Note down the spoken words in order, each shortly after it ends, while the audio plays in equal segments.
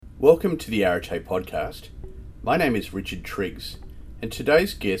Welcome to the Arete podcast. My name is Richard Triggs, and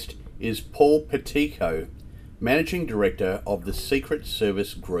today's guest is Paul Petico, Managing Director of the Secret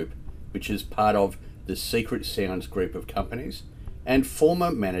Service Group, which is part of the Secret Sounds group of companies, and former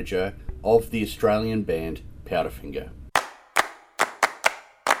manager of the Australian band Powderfinger.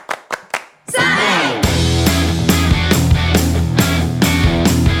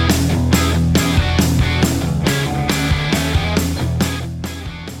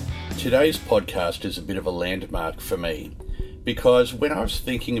 Today's podcast is a bit of a landmark for me because when I was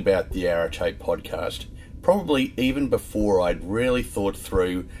thinking about the Arete podcast, probably even before I'd really thought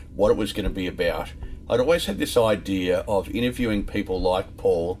through what it was going to be about, I'd always had this idea of interviewing people like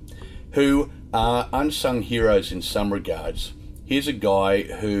Paul who are unsung heroes in some regards. Here's a guy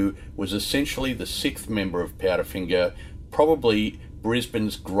who was essentially the sixth member of Powderfinger, probably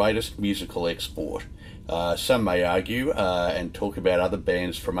Brisbane's greatest musical export. Some may argue and talk about other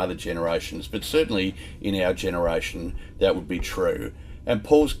bands from other generations, but certainly in our generation that would be true. And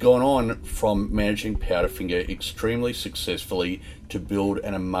Paul's gone on from managing Powderfinger extremely successfully to build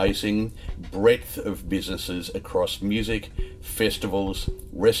an amazing breadth of businesses across music, festivals,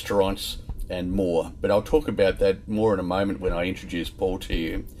 restaurants, and more. But I'll talk about that more in a moment when I introduce Paul to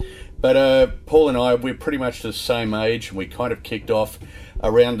you. But Paul and I, we're pretty much the same age, and we kind of kicked off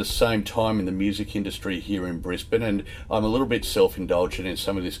around the same time in the music industry here in Brisbane, and I'm a little bit self-indulgent in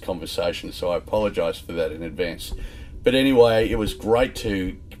some of this conversation, so I apologise for that in advance. But anyway, it was great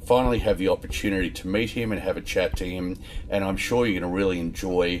to finally have the opportunity to meet him and have a chat to him, and I'm sure you're going to really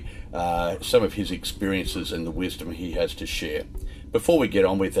enjoy some of his experiences and the wisdom he has to share. Before we get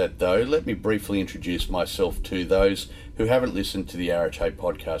on with that though, let me briefly introduce myself to those who haven't listened to the Arete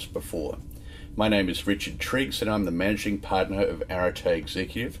podcast before. My name is Richard Triggs and I'm the Managing Partner of Arete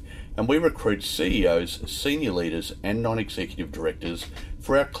Executive, and we recruit CEOs, senior leaders and non-executive directors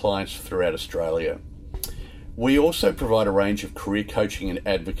for our clients throughout Australia. We also provide a range of career coaching and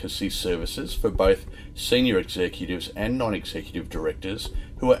advocacy services for both senior executives and non-executive directors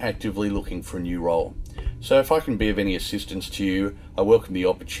who are actively looking for a new role. So if I can be of any assistance to you, I welcome the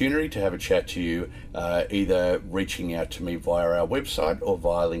opportunity to have a chat to you, either reaching out to me via our website or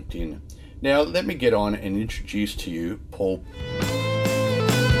via LinkedIn. Now, let me get on and introduce to you Paul.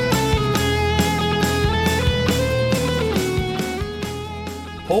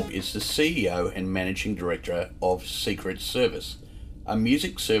 Paul is the CEO and Managing Director of Secret Service, a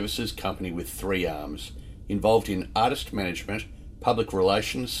music services company with three arms, involved in artist management, public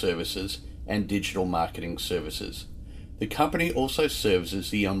relations services, and digital marketing services. The company also serves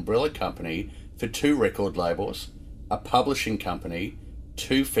as the umbrella company for two record labels, a publishing company,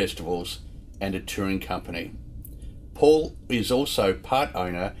 two festivals, and a touring company. Paul is also part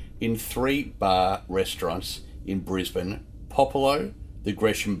owner in three bar restaurants in Brisbane: Popolo, the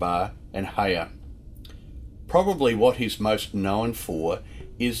Gresham Bar, and Haya. Probably what he's most known for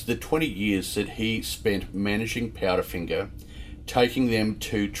is the 20 years that he spent managing Powderfinger, taking them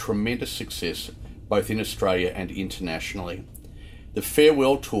to tremendous success both in Australia and internationally. The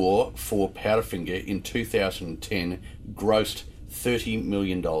farewell tour for Powderfinger in 2010 grossed $30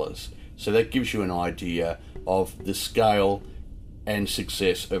 million. So that gives you an idea of the scale and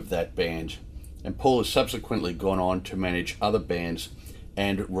success of that band. And Paul has subsequently gone on to manage other bands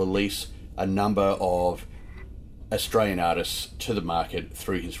and release a number of Australian artists to the market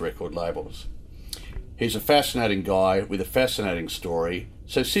through his record labels. He's a fascinating guy with a fascinating story,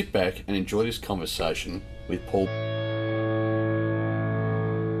 so sit back and enjoy this conversation with Paul.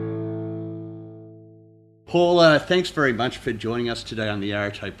 Paul, thanks very much for joining us today on the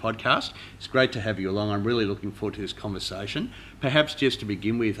Arete podcast. It's great to have you along. I'm really looking forward to this conversation. Perhaps just to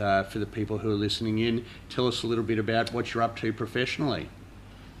begin with, for the people who are listening in, tell us a little bit about what you're up to professionally.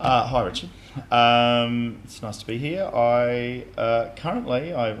 Hi Richard, it's nice to be here. I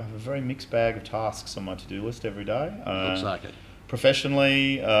currently I have a very mixed bag of tasks on my to-do list every day. Looks like it.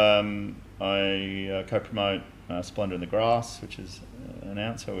 Professionally, I co-promote Splendour in the Grass, which is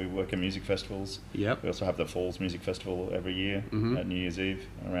announced, so we work in music festivals. Yep. We also have the Falls Music Festival every year at New Year's Eve,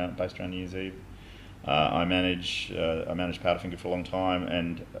 based around New Year's Eve. I managed Powderfinger for a long time,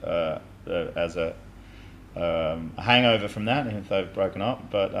 and as a hangover from that, if they've broken up,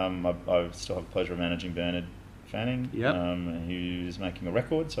 but I still have the pleasure of managing Bernard Fanning. Yep. Who's making a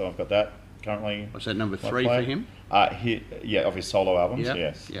record, so I've got that currently. Was that number 3 for him? Of his solo albums, Yep.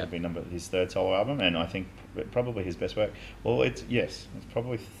 yes. Yep. It'll be his third solo album, and I think probably his best work. Well, it's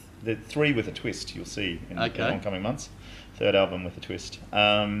probably the 3 with a twist, you'll see in the oncoming months. Third album with a twist.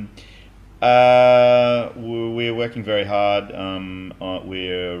 We're working very hard.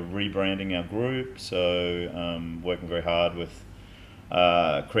 We're rebranding our group, so working very hard with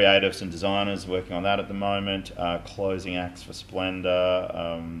creatives and designers working on that at the moment. Closing acts for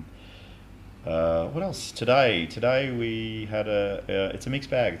Splendour. What else? Today we had it's a mixed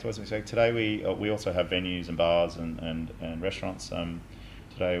bag. It's always a mixed bag. Today we also have venues and bars and restaurants.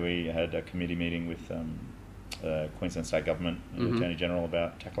 Today we had a committee meeting with Queensland State Government and the Attorney General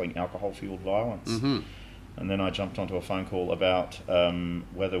about tackling alcohol-fueled violence. And then I jumped onto a phone call about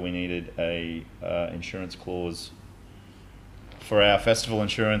whether we needed a insurance clause for our festival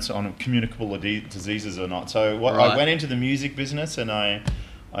insurance on communicable diseases or not. So I went into the music business, and I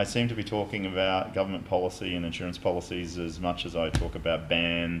seem to be talking about government policy and insurance policies as much as I talk about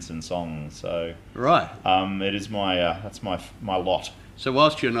bands and songs. So it is that's my lot. So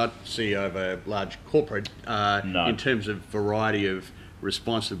whilst you're not CEO of a large corporate, No. in terms of variety of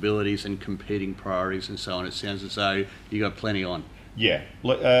responsibilities and competing priorities and so on, it sounds as though you got plenty on. Yeah,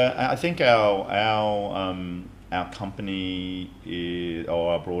 look, I think our company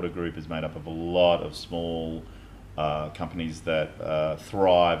or our broader group is made up of a lot of small companies that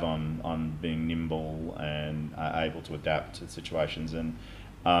thrive on being nimble and are able to adapt to situations. And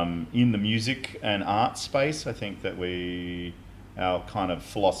in the music and art space, I think that our kind of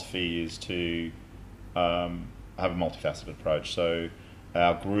philosophy is to have a multifaceted approach. So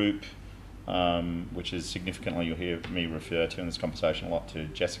our group, which is significantly, you'll hear me refer to in this conversation a lot, to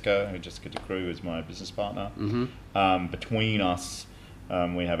Jessica DeCrew is my business partner. Between us,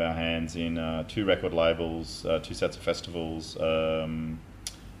 we have our hands in 2 record labels, 2 sets of festivals, a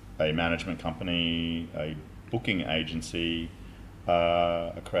management company, a booking agency,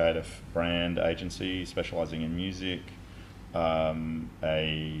 a creative brand agency specialising in music,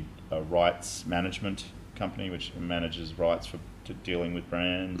 a rights management company which manages rights for dealing with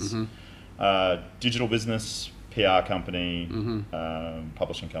brands, digital business, PR company,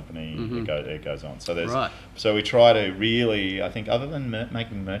 publishing company. It goes on. So so we try to really, I think, other than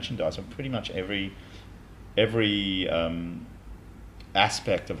making merchandise, on pretty much every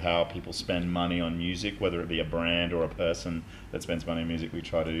aspect of how people spend money on music, whether it be a brand or a person that spends money on music, we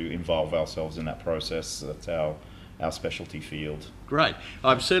try to involve ourselves in that process. That's our specialty field. Great.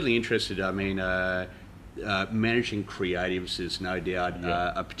 I'm certainly interested. I mean, managing creatives is no doubt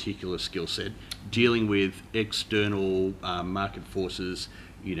a particular skill set. Dealing with external market forces,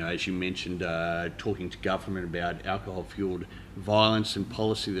 as you mentioned, talking to government about alcohol-fueled violence and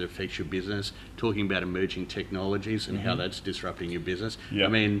policy that affects your business, talking about emerging technologies and how that's disrupting your business. I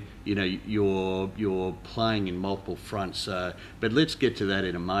mean, you're playing in multiple fronts, but let's get to that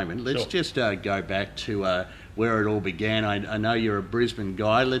in a moment. Let's just go back to where it all began. I know you're a Brisbane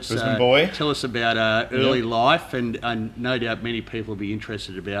guy. Let's Brisbane boy. Tell us about early life, and no doubt many people will be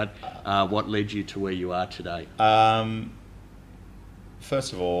interested about what led you to where you are today.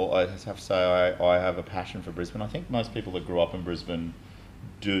 First of all, I have to say I have a passion for Brisbane. I think most people that grew up in Brisbane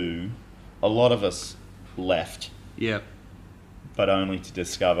do. A lot of us left, but only to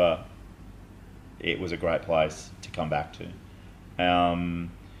discover it was a great place to come back to.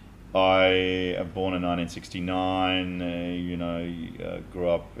 I am born in 1969, grew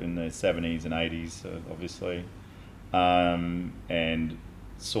up in the 70s and 80s, obviously, and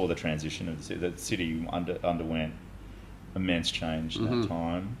saw the transition of the city underwent immense change in that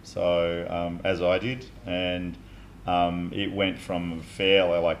time. So as I did, and it went from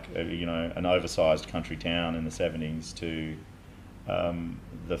fairly an oversized country town in the 70s to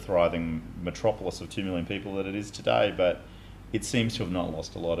the thriving metropolis of 2 million people that it is today. But it seems to have not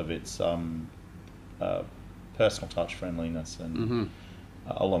lost a lot of its personal touch, friendliness, and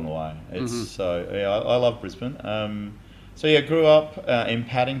along the way. It's so I love Brisbane. Grew up in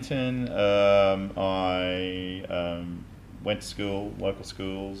Paddington. I went to school, local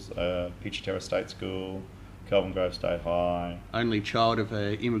schools, Peachy Terrace State School, Kelvin Grove State High. Only child of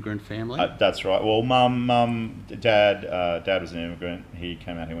an immigrant family? That's right. Well, dad was an immigrant. He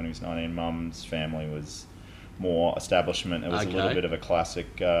came out here when he was 19. Mum's family was more establishment. It was a little bit of a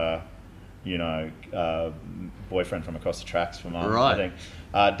classic, boyfriend from across the tracks for Mum. I think.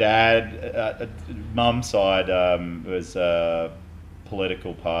 Mum's side was a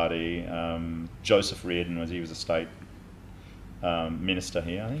political party. Joseph Reardon was a state minister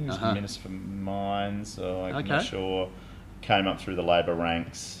here. I think he was Minister for Mines, I'm not sure. Came up through the Labor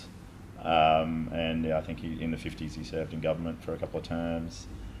ranks, and I think in the 50s he served in government for a couple of terms.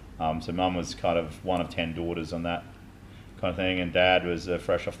 So Mum was kind of one of 10 daughters on that kind of thing, and Dad was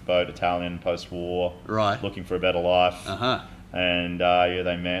fresh off the boat, Italian, post-war, looking for a better life. And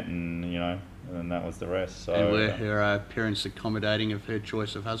they met, and that was the rest. So, and were her parents accommodating of her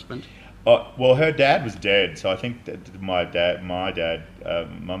choice of husband? Well, her dad was dead, so I think that Mum's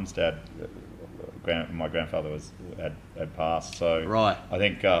dad, my grandfather had passed. So Right. I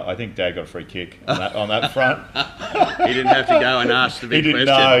think Dad got a free kick on that front. He didn't have to go and ask the big question.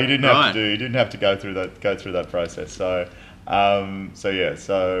 No, he didn't have Right. to do. He didn't have to go through that process. So,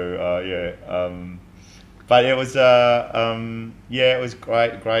 but it was it was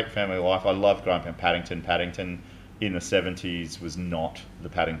great family life. I loved growing up in Paddington. Paddington in the 70s was not the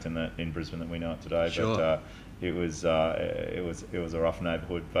Paddington in Brisbane that we know it today. Sure. But it was a rough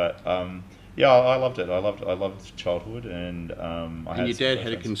neighbourhood. But I loved it. I loved childhood, and And your dad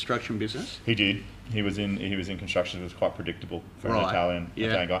had a construction business? He did. He was in construction. It was quite predictable for an Right. Italian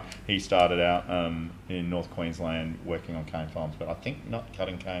Yeah. guy. He started out in North Queensland working on cane farms, but I think not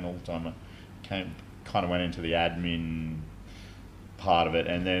cutting cane all the time. Kind of went into the admin part of it,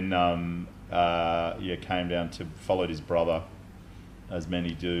 and then came down to followed his brother, as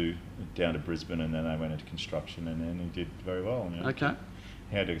many do, down to Brisbane, and then they went into construction, and then he did very well. Okay.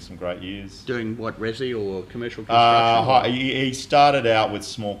 He had some great years. Doing what, resi or commercial construction? He started out with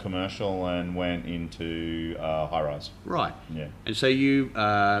small commercial and went into high rise. Right. Yeah. And so you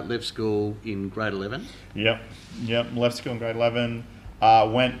left school in grade 11? Yep. Left school in grade 11.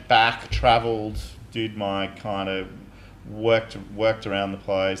 Went back, travelled, did my kind of worked around the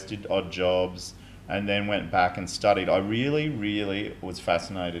place, did odd jobs, and then went back and studied. I really, really was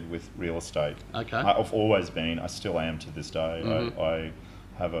fascinated with real estate. Okay. I've always been. I still am to this day. Mhm. I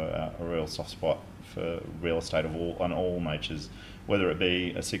have a real soft spot for real estate on all natures, whether it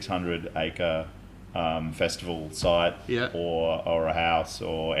be a 600-acre festival site, Yeah. or a house,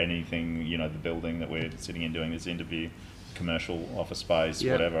 or anything, the building that we're sitting in doing this interview, commercial office space,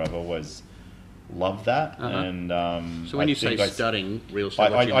 Yeah. whatever. I've always loved that. Uh-huh. And So when I you say think studying real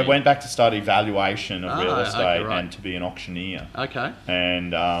estate, what do you I mean? went back to study valuation of real okay, estate right. and to be an auctioneer. Okay.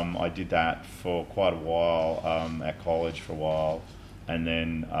 And I did that for quite a while at college for a while, and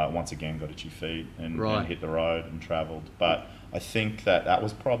then once again got itchy feet and hit the road and travelled. But I think that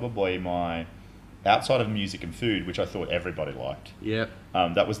was probably my, outside of music and food, which I thought everybody liked. Yep.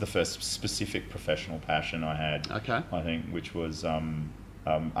 That was the first specific professional passion I had. Okay. I think, which was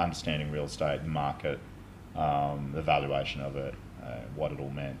understanding real estate, the market, the valuation of it, what it all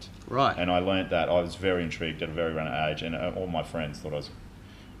meant. Right. And I learnt that. I was very intrigued at a very young age, and all my friends thought I was,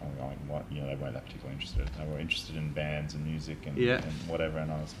 they weren't that particularly interested. They were interested in bands and music and whatever,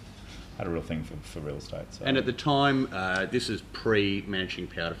 and I had a real thing for real estate. So. And at the time, this is pre-managing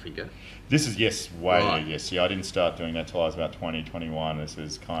Powderfinger. This is, yes, way, Right. yes. Yeah, I didn't start doing that till I was about 20, 21. This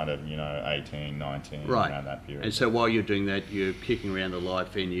was kind of, 18, 19, around that period. And so while you're doing that, you're kicking around the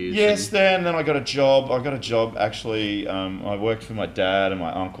live venues. Yes, then I got a job. Actually. I worked for my dad and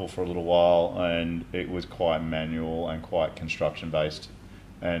my uncle for a little while, and it was quite manual and quite construction based.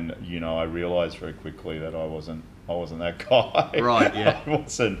 And I realised very quickly that I wasn't that guy. Right. Yeah.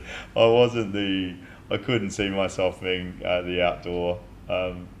 I couldn't see myself being the outdoor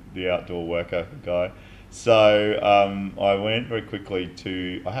worker guy. So I went very quickly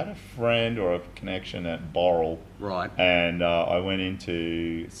I had a friend or a connection at Boral. Right. And I went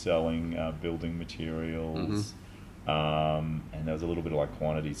into selling building materials. And there was a little bit of like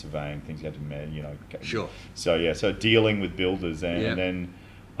quantity surveying, things you had to Sure. So dealing with builders, and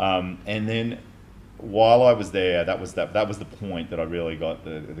then while I was there, that was the point that I really got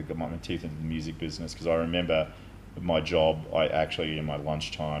my teeth into the music business, because I remember my job. I actually, in my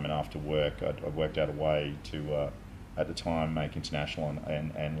lunchtime and after work, I worked out a way to at the time make international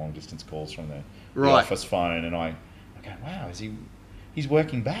and long distance calls from the office phone, and I go, wow, he's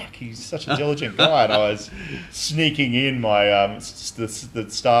working back. He's such a diligent guy. And I was sneaking in my the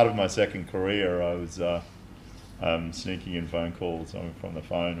start of my second career. I was sneaking in phone calls from the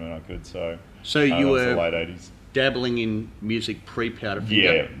phone when I could. So you was the were late 80s. dabbling in music pre-Powderfinger?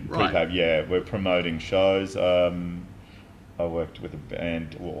 Yeah, right. We're promoting shows. I worked with a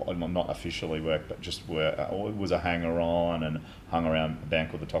band, well, not officially worked, but just was a hanger-on and hung around a band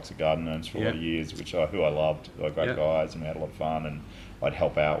called the Toxic Garden Gnomes for a lot of years, who I loved. They were great guys, and we had a lot of fun, and I'd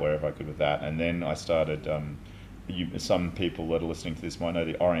help out wherever I could with that. And then I started, some people that are listening to this might know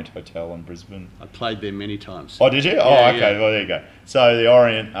the Orient Hotel in Brisbane. I played there many times. Oh, did you? Yeah, okay. yeah. Well, there you go. So the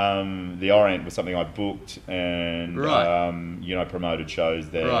Orient was something I booked, and promoted shows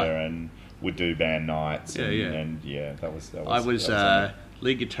there, and would do band nights. And that was. I was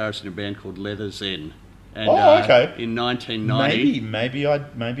lead guitarist in a band called Leather Zen. And, okay. In 1990. Maybe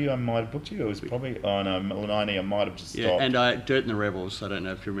I might have booked you. It was probably 90. I might have just stopped. Yeah, and Dirt and the Rebels. I don't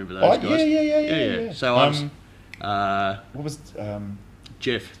know if you remember those guys. Yeah. So I was. What was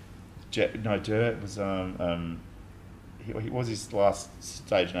Jeff? No, Dirt was what was his last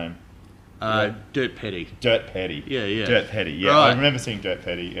stage name? Dirt Petty. Dirt Petty. Yeah. Dirt Petty. Yeah, Right. I remember seeing Dirt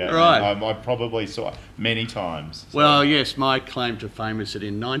Petty. Yeah, Right. I probably saw it many times. So. Well, yes, my claim to fame is that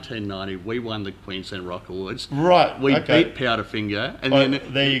in 1990 we won the Queensland Rock Awards. Right. We okay. beat Powderfinger, and Well, then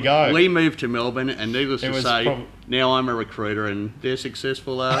there you go. we moved to Melbourne, and needless It to was say, now I'm a recruiter, and they're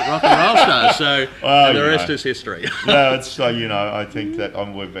successful rock and roll stars. So Well, the you rest know. is history. No, it's I think that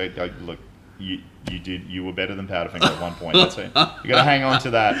look, you were better than Powderfinger at one point. That's it. You got to hang on to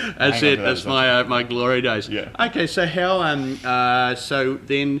that. That's Hang on it. to that That's as well. my glory days. Yeah. Okay, so how so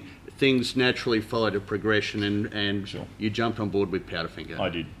then things naturally followed a progression, and Sure. you jumped on board with Powderfinger. I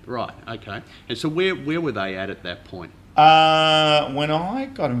did. Right. Okay. And so where were they at that point? When I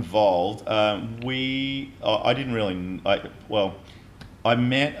got involved, I didn't really. I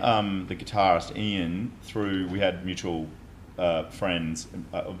met the guitarist Ian through. We had mutual friends,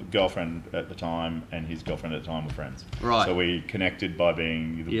 girlfriend at the time, and his girlfriend at the time were friends. Right. So we connected by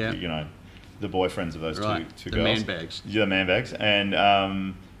being, Yeah. the boyfriends of those Right. two The girls. man bags. Yeah, the man bags, and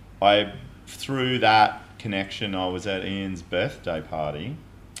through that connection, I was at Ian's birthday party.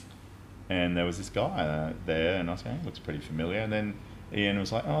 And there was this guy there, and I was going, looks pretty familiar. And then Ian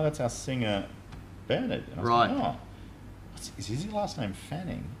was like, oh, that's our singer, Bernard. And I was Right. like, oh, is his last name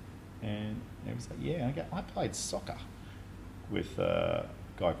Fanning? And he was like, yeah. And I played soccer with a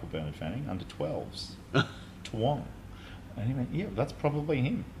guy called Bernard Fanning, under 12s, Toowong. And he went, yeah, that's probably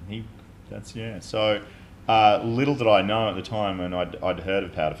him. So little did I know at the time, and I'd heard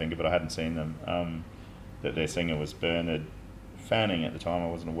of Powderfinger, but I hadn't seen them, that their singer was Bernard Fanning at the time. I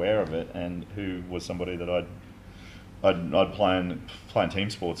wasn't aware of it, and who was somebody that I'd playing team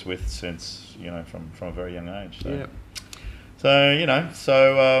sports with since from a very young age. So. Yeah. So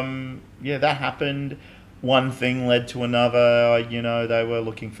that happened. One thing led to another. They were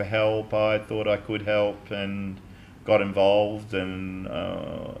looking for help. I thought I could help and got involved. And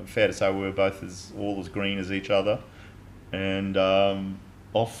fair to say, we were both all as green as each other. And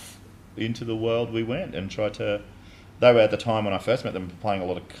off into the world we went and tried to. They were, at the time when I first met them, playing a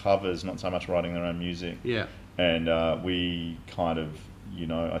lot of covers, not so much writing their own music. Yeah. And we kind of,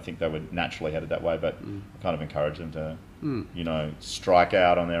 I think they were naturally headed that way, but I kind of encouraged them to, strike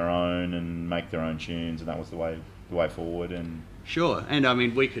out on their own and make their own tunes, and that was the way forward. And Sure, and I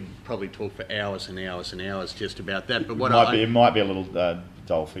mean we could probably talk for hours and hours and hours just about that. But it might be a little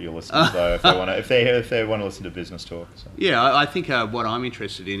dull for your listeners though if they want to listen to business talk. So. Yeah, I think what I'm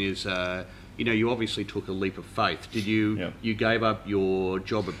interested in is. You obviously took a leap of faith. Did you? Yep. You gave up your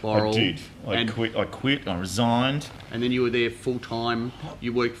job at Boral. I did. I quit. I resigned. And then you were there full time.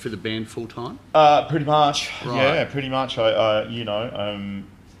 You worked for the band full time. Pretty much. Right. Yeah, pretty much.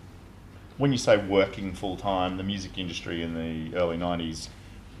 When you say working full time, the music industry in the early '90s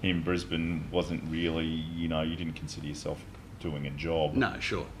in Brisbane wasn't really. You didn't consider yourself doing a job. No,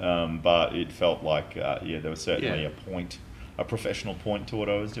 sure. But it felt like there was certainly a professional point to what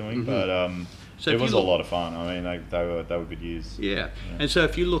I was doing, but So it if was you a look- lot of fun. I mean, they were good years. Yeah. And so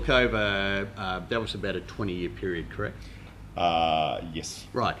if you look over, that was about a 20-year period, correct? Yes.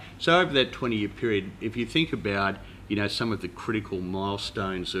 Right. So over that 20-year period, if you think about, some of the critical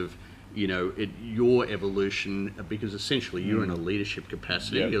milestones of, your evolution, because essentially you're in a leadership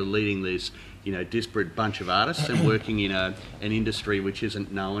capacity, Yep. you're leading this, disparate bunch of artists and working in an industry which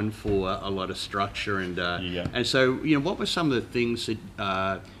isn't known for a lot of structure and and so, what were some of the things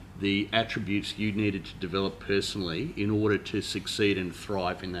that the attributes you needed to develop personally in order to succeed and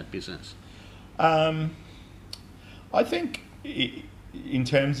thrive in that business? I think in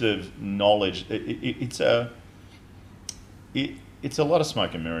terms of knowledge, it's a lot of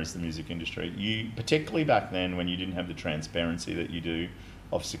smoke and mirrors, the music industry. Particularly back then when you didn't have the transparency that you do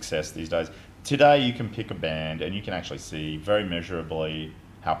of success these days. Today you can pick a band and you can actually see very measurably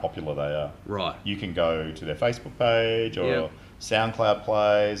how popular they are. Right. You can go to their Facebook page or Yep. SoundCloud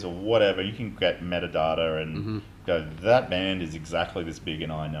plays or whatever. You can get metadata and go, that band is exactly this big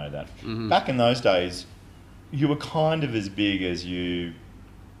and I know that. Back in those days, you were kind of as big as you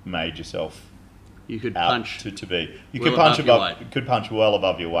made yourself You could out punch. to be. You well could punch above your weight. could punch well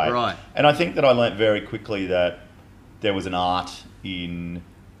above your weight. Right. And I think that I learnt very quickly that there was an art in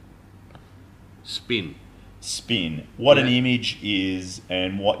Spin. what an Yeah. image is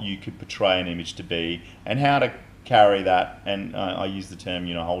and what you could portray an image to be and how to carry that. And I use the term,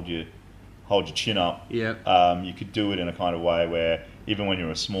 hold your chin up. Yeah. You could do it in a kind of way where even when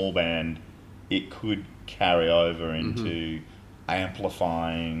you're a small band, it could carry over into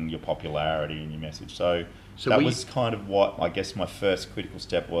amplifying your popularity and your message. So that was kind of what I guess my first critical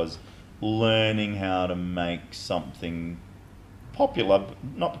step was, learning how to make something popular,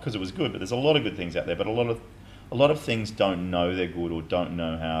 not because it was good, but there's a lot of good things out there, but a lot of things don't know they're good or don't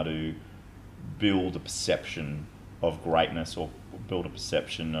know how to build a perception of greatness or build a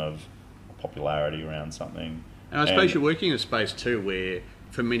perception of popularity around something. And I suppose you're working in a space too where,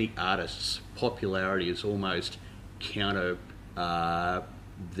 for many artists, popularity is almost counter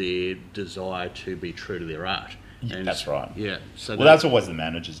their desire to be true to their art. And that's right. Yeah. So that's always the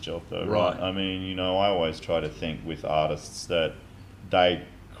manager's job, though, right? I mean, I always try to think with artists that they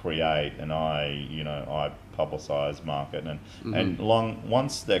create, and I publicise, market, and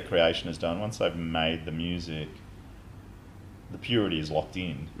once their creation is done, once they've made the music, the purity is locked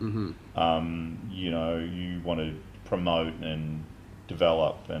in. You want to promote and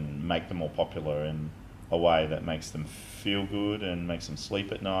develop and make them more popular in a way that makes them feel good and makes them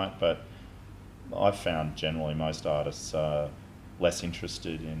sleep at night. But I've found generally most artists are less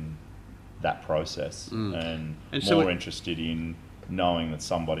interested in that process and more interested in knowing that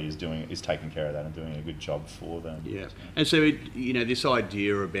somebody is taking care of that and doing a good job for them. Yeah, and so this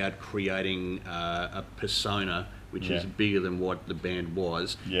idea about creating a persona which is bigger than what the band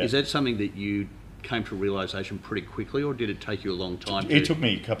was, is that something that you came to realisation pretty quickly, or did it take you a long time? It took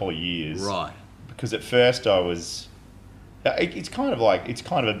me a couple of years, right? Because at first I was. It's kind of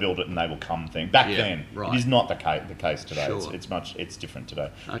a build it and they will come thing. Back then, it is not the case today. Sure. It's different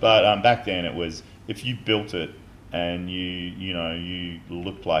today. Okay. But back then it was, if you built it and you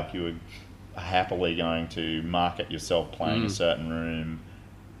looked like you were happily going to market yourself playing a certain room,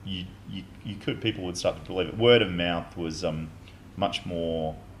 people would start to believe it. Word of mouth was much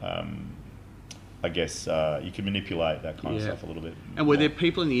more. I guess you could manipulate that kind of stuff a little bit. And were there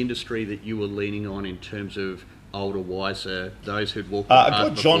people in the industry that you were leaning on in terms of older, wiser, those who'd walked the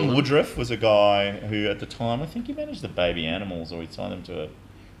path before John them? Woodruff was a guy who, at the time, I think he managed the Baby Animals, or he signed them to a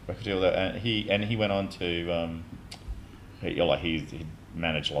record deal. And he went on to he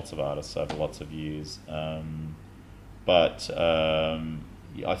managed lots of artists over lots of years. But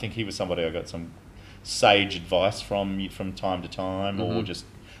I think he was somebody I got some sage advice from time to time, or just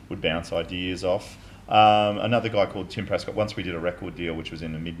would bounce ideas off. Another guy called Tim Prescott. Once we did a record deal, which was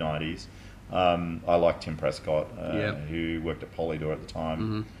in the mid-90s. I liked Tim Prescott, who worked at Polydor at the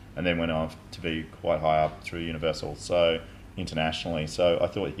time, and then went on to be quite high up through Universal, so internationally. So I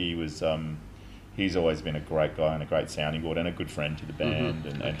thought he was, he's always been a great guy and a great sounding board and a good friend to the band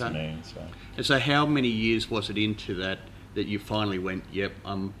and to me. So. And so how many years was it into that you finally went, yep,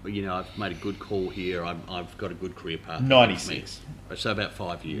 I've made a good call here, I've got a good career path? 96. So about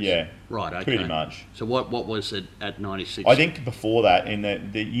 5 years. Yeah. Right, okay. Pretty much. So what was it at 96? I think before that, in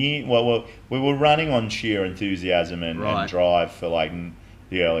the year, we were running on sheer enthusiasm and drive for like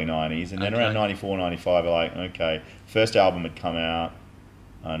the early 90s, and then around 94, 95, we're like, okay, first album had come out,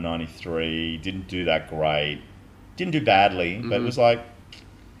 93, didn't do that great, didn't do badly, but it was like,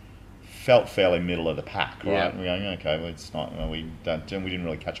 felt fairly middle of the pack, right? Yeah. We're going, okay, well, it's not, we didn't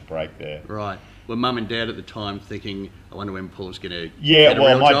really catch a break there. Right. Were Mum and Dad at the time thinking, I wonder when Paul's going to get a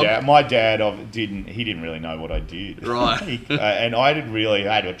real job? my dad didn't really know what I did. Right. And I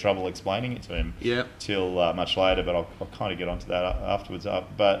had trouble explaining it to him till much later, but I'll kind of get onto that afterwards.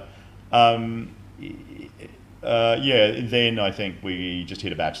 But then I think we just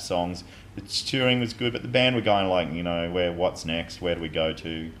hit a batch of songs. The touring was good, but the band were going like, what's next? Where do we go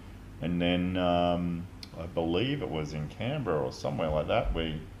to? And then I believe it was in Canberra or somewhere like that.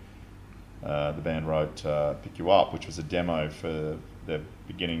 The band wrote "Pick You Up," which was a demo for the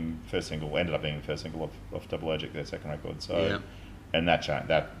first single. Ended up being the first single of Double Edgic, their second record. So, and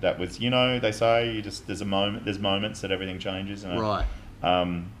that was, they say there's moments that everything changes. And right.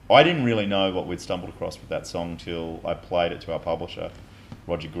 I didn't really know what we'd stumbled across with that song till I played it to our publisher,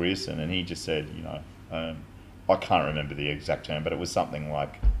 Roger Grierson, and he just said, I can't remember the exact term, but it was something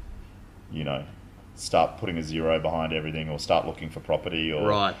like, start putting a zero behind everything, or start looking for property, or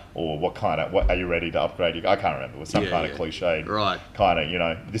what are you ready to upgrade? I can't remember. It was some kind of cliched kind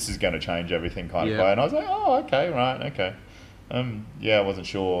of, this is going to change everything kind of way. And I was like, oh, okay, right, okay. I wasn't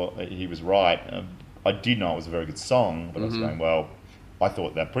sure he was right. I did know it was a very good song, but I was going, well, I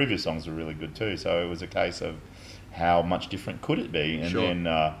thought that previous songs were really good too. So it was a case of how much different could it be? And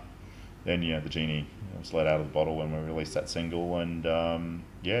then the genie was let out of the bottle when we released that single, and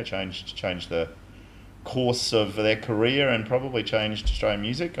changed the course of their career, and probably changed Australian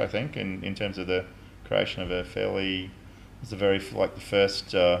music, I think, in terms of the creation of the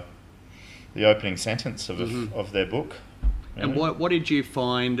first the opening sentence of their book. And what did you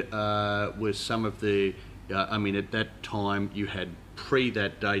find was some of the at that time you had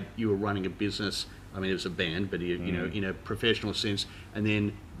that date you were running a business. It was a band, but in a professional sense, and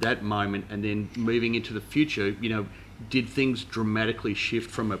then that moment, and then moving into the future, did things dramatically shift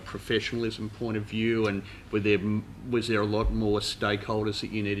from a professionalism point of view, and was there a lot more stakeholders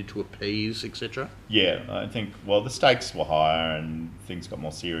that you needed to appease, etc.? Yeah, I think, well, the stakes were higher and things got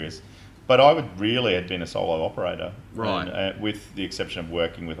more serious. But I had been a solo operator. Right. And, with the exception of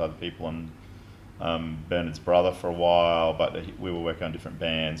working with other people and Bernard's brother for a while, but we were working on different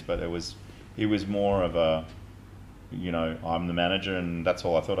bands. But he was more of a, I'm the manager and that's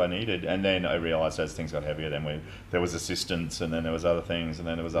all I thought I needed. And then I realised as things got heavier, then there was assistants, and then there was other things, and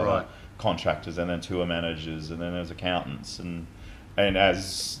then there was other contractors, and then tour managers, and then there was accountants, and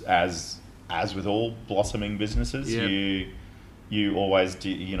as with all blossoming businesses, you always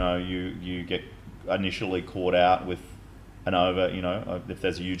you get initially caught out with an if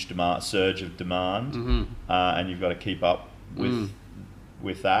there's a huge surge of demand, and you've got to keep up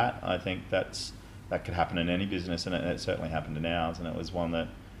with that. I think that could happen in any business, and it certainly happened in ours. And it was one that,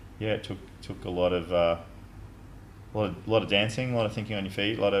 it took a lot of dancing, a lot of thinking on your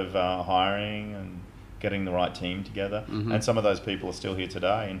feet, a lot of hiring and getting the right team together. And some of those people are still here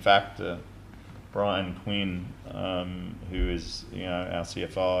today. In fact, Brian Quinn, who is our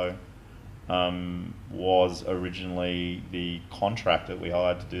CFO, was originally the contractor that we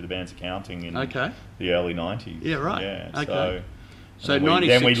hired to do the band's accounting in the early 90s. Yeah, right. Yeah. Okay. So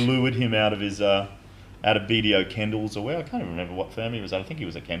then we lured him out of his out of BDO Kendall's, or I can't even remember what firm he was at. I think he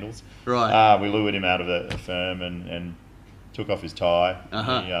was at Kendall's. Right. We lured him out of the firm and took off his tie.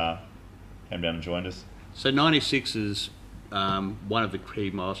 He came down and joined us. So 96 is one of the key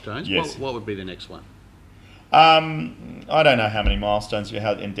milestones. Yes. What would be the next one? I don't know how many milestones,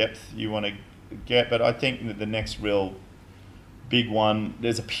 how in depth you want to get, but I think that the next real big one,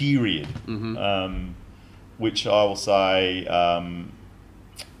 there's a period, which I will say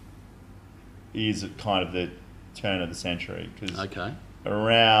is kind of the turn of the century, because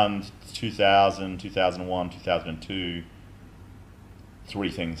around 2000, 2001, 2002, three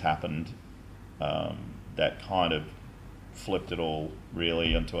things happened that kind of flipped it all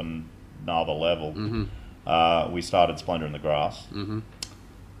really into another level. We started Splendour in the Grass.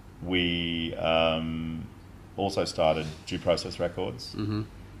 We also started Due Process Records,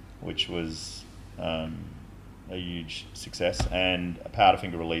 which was a huge success, and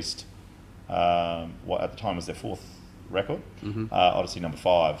Powderfinger released what at the time was their fourth record, Odyssey No.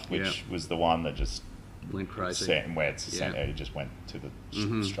 5, which was the one that just went crazy. It just went to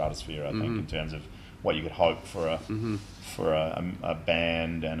the stratosphere, I think, in terms of what you could hope for a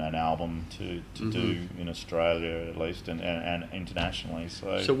band and an album to do in Australia at least, and internationally.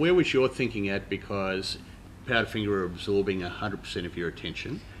 So where was your thinking at? Because Powderfinger were absorbing 100% of your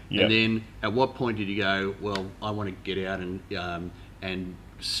attention, and then at what point did you go, well, I want to get out and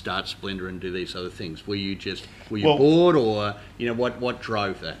start Splendour and do these other things? Were you bored, or what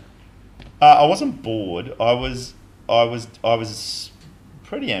drove that? I wasn't bored. I was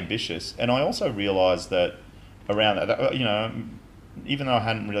pretty ambitious, and I also realised that around that, even though I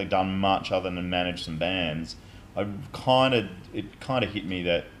hadn't really done much other than manage some bands, it kind of hit me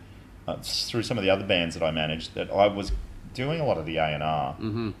that through some of the other bands that I managed, that I was doing a lot of the A&R.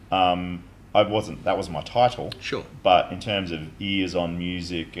 That wasn't my title. Sure. But in terms of ears on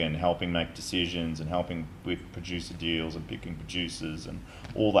music and helping make decisions and helping with producer deals and picking producers and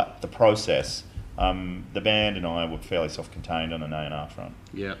all that, the process, the band and I were fairly self-contained on an A&R front.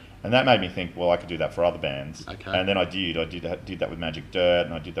 Yeah. And that made me think, well, I could do that for other bands. Okay. And then I did that with Magic Dirt,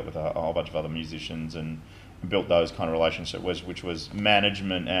 and I did that with a whole bunch of other musicians, and built those kind of relationships, which was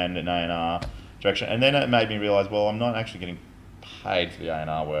management and an A&R direction. And then it made me realise, well, I'm not actually getting paid for the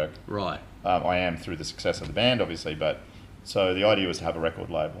A&R work. Right. I am through the success of the band, obviously, but so the idea was to have a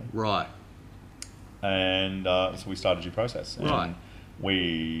record label. Right. And so we started Due Process. And right.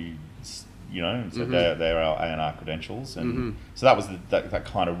 We, so they're our A&R credentials, and so that was that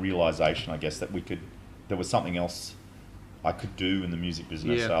kind of realisation, I guess, that there was something else I could do in the music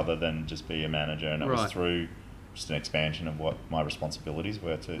business other than just be a manager, and it was through just an expansion of what my responsibilities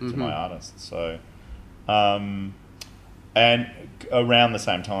were to my artists. So, and around the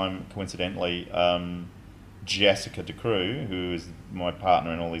same time, coincidentally, Jessica DeCrew, who is my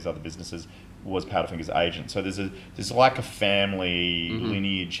partner in all these other businesses, was Powderfinger's agent. So there's like a family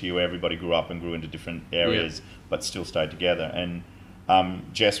lineage here where everybody grew up and grew into different areas, but still stayed together. And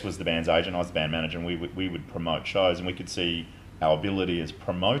Jess was the band's agent, I was the band manager, and we would promote shows, and we could see our ability as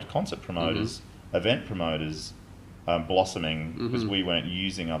concert promoters, event promoters, blossoming, because we weren't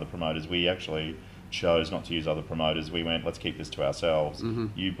using other promoters. We actually chose not to use other promoters. We went, let's keep this to ourselves.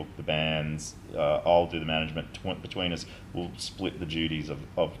 You book the bands, I'll do the management. Between us, we'll split the duties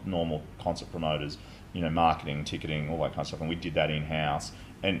of normal concert promoters, marketing, ticketing, all that kind of stuff. And we did that in-house.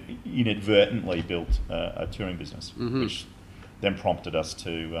 inadvertently built a touring business, which then prompted us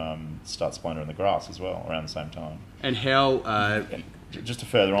to start Splendour in the Grass as well around the same time. And how... just to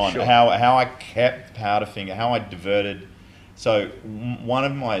further on, Sure. how I kept Powderfinger, how I diverted. So one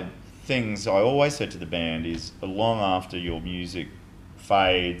of my things I always said to the band is, long after your music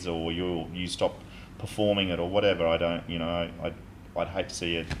fades or you stop performing it or whatever, I'd hate to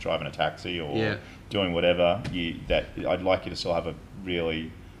see you driving a taxi or doing whatever. I'd like you to still have a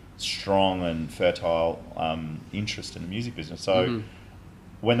really strong and fertile interest in the music business. So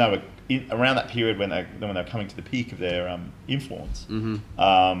when they were around that period, when they were coming to the peak of their influence,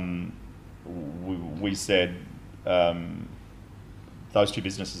 we said those two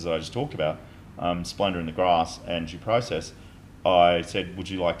businesses that I just talked about, Splendour in the Grass and Due Process, I said, would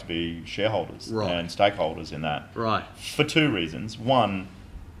you like to be shareholders and stakeholders in that? Right. For two reasons. One,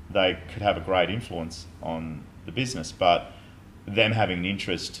 they could have a great influence on the business, but them having an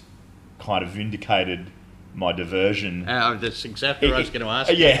interest kind of vindicated my diversion. That's exactly what I was going to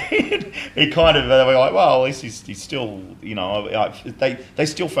ask. Yeah, it kind of, they were like, well, at least he's still, they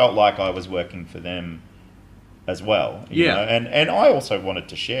still felt like I was working for them as well. You know? And I also wanted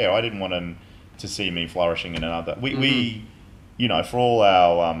to share. I didn't want them to see me flourishing in another. We for all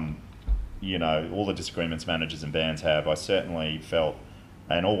our, all the disagreements managers and bands have, I certainly felt,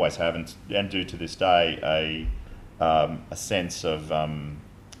 and always have, and do to this day, a sense of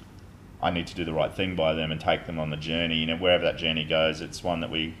I need to do the right thing by them and take them on the journey. Wherever that journey goes, it's one that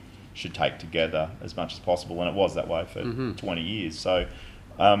we should take together as much as possible, and it was that way for 20 years. So,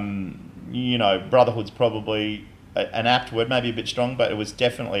 brotherhood's probably an apt word, maybe a bit strong, but it was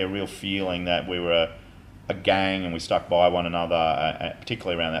definitely a real feeling that we were a gang and we stuck by one another,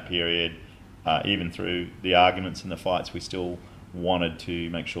 particularly around that period. Even through the arguments and the fights, we still wanted to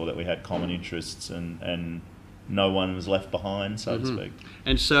make sure that we had common interests and no one was left behind, so to speak.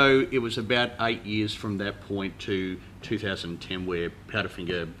 And so it was about 8 years from that point to 2010 where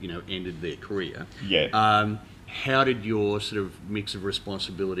Powderfinger, ended their career. Yeah. How did your sort of mix of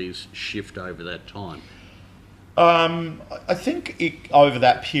responsibilities shift over that time? I think over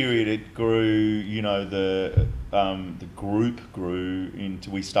that period it grew. The group grew into.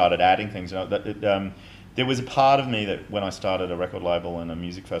 We started adding things. There was a part of me that when I started a record label and a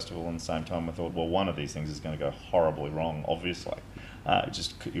music festival at the same time, I thought, well, one of these things is going to go horribly wrong. Obviously,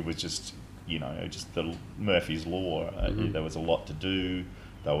 it was just the Murphy's Law. There was a lot to do.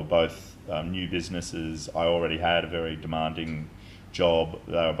 They were both new businesses. I already had a very demanding job.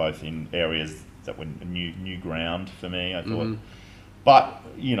 They were both in areas that were new ground for me, I thought. But,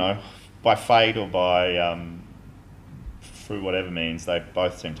 by fate or by through whatever means, they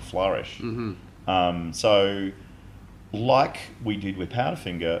both seemed to flourish. So, like we did with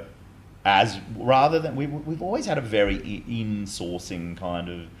Powderfinger, rather than we've always had a very in-sourcing kind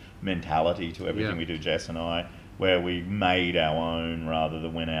of mentality to everything we do, Jess and I, where we made our own rather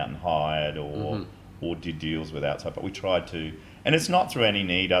than went out and hired or did deals with outside. But we tried to, and it's not through any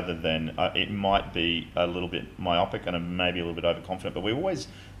need other than it might be a little bit myopic and maybe a little bit overconfident. But we always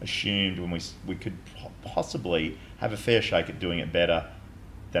assumed when we could possibly have a fair shake at doing it better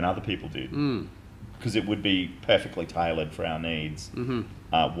than other people did. Because it would be perfectly tailored for our needs,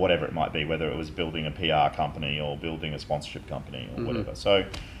 whatever it might be, whether it was building a PR company or building a sponsorship company or whatever. So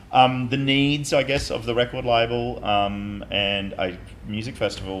the needs, I guess, of the record label and a music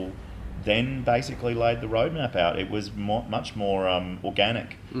festival then basically laid the roadmap out. It was much more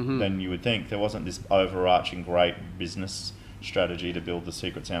organic than you would think. There wasn't this overarching great business strategy to build the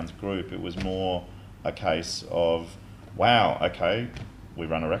Secret Sounds group. It was more a case of, wow, okay, we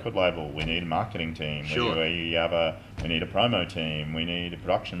run a record label, we need a marketing team, we need a promo team, we need a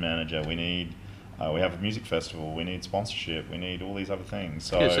production manager, we have a music festival, we need sponsorship, we need all these other things.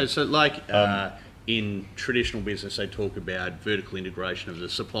 So like in traditional business, they talk about vertical integration of the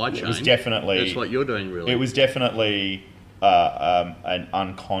supply chain. It was definitely... That's what you're doing, really. It was definitely an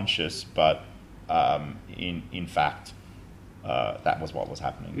unconscious, but in fact, that was what was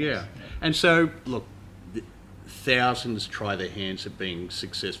happening. Yeah. And so, look, thousands try their hands at being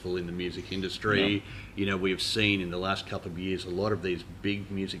successful in the music industry. We've seen in the last couple of years a lot of these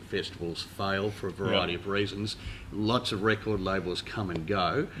big music festivals fail for a variety of reasons. Lots of record labels come and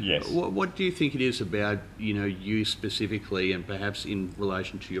go. Yes. What do you think it is about you specifically, and perhaps in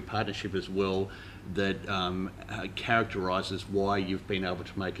relation to your partnership as well, that characterises why you've been able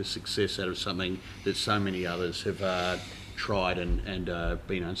to make a success out of something that so many others have tried and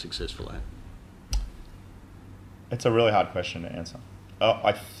been unsuccessful at? It's a really hard question to answer.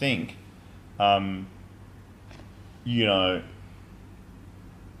 I think, there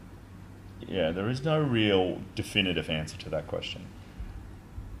is no real definitive answer to that question.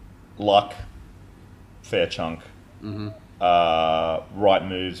 luck, fair chunk. Right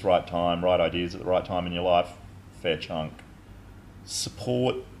moves, right time, right ideas at the right time in your life, fair chunk.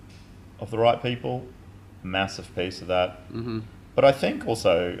 Support of the right people, massive piece of that. But I think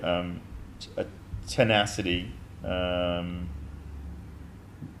also a tenacity,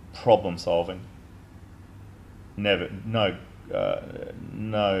 problem solving. No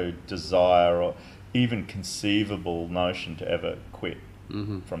desire or even conceivable notion to ever quit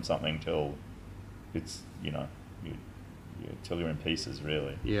from something till it's till you're in pieces,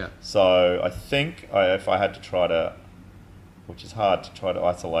 really. Yeah. So I think if I had to try to, which is hard to try to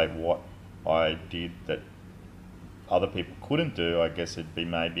isolate what I did that other people couldn't do, I guess it'd be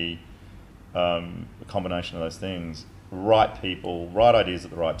maybe a combination of those things: right people, right ideas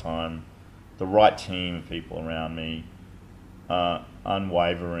at the right time, the right team of people around me,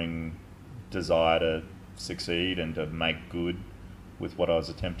 unwavering desire to succeed and to make good with what I was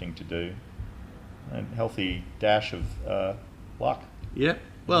attempting to do, and healthy dash of luck. Yeah.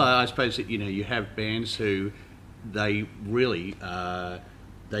 Well, I suppose that, you have bands who they really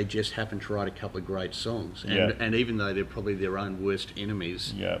they just happen to write a couple of great songs, and even though they're probably their own worst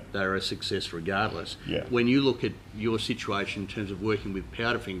enemies, they're a success regardless. When you look at your situation in terms of working with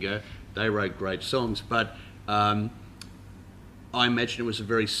Powderfinger, they wrote great songs, but I imagine it was a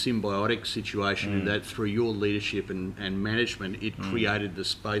very symbiotic situation in that through your leadership and management, it created the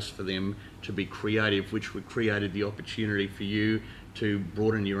space for them to be creative, which created the opportunity for you to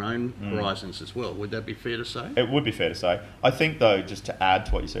broaden your own horizons as well. Would that be fair to say? It would be fair to say. I think, though, just to add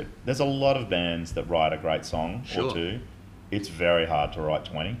to what you said, there's a lot of bands that write a great song or two. It's very hard to write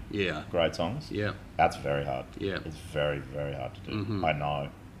 20 great songs. Yeah. That's very hard. Yeah. It's very, very hard to do. I know.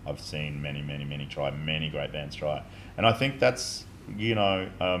 I've seen many, many, many try, many great bands try. And I think that's, I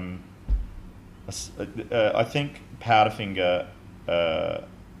think Powderfinger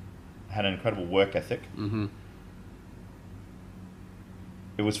had an incredible work ethic.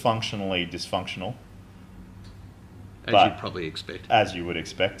 It was functionally dysfunctional. As you'd probably expect. As you would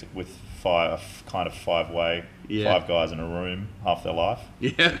expect, with five guys in a room half their life.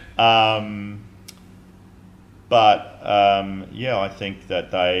 Yeah. I think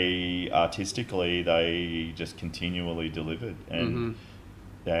that they artistically they just continually delivered, and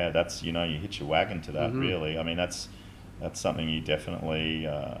that's you hitch your wagon to that really. I mean that's something you definitely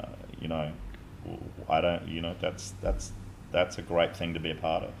that's a great thing to be a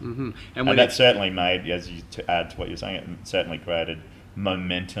part of, and that certainly made, to add to what you're saying, it certainly created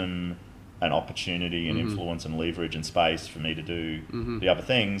momentum and opportunity and influence and leverage and space for me to do the other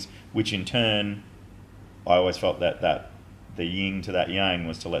things, which in turn I always felt that the yin to that yang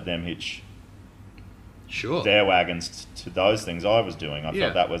was to let them hitch their wagons to those things I was doing. I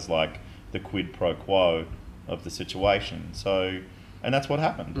felt that was like the quid pro quo of the situation. So, and that's what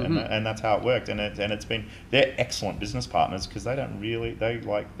happened, and that's how it worked. And it's been, they're excellent business partners because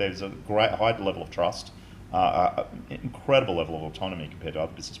there's a great high level of trust, incredible level of autonomy compared to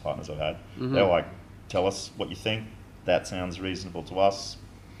other business partners I've had. They're like, tell us what you think. That sounds reasonable to us.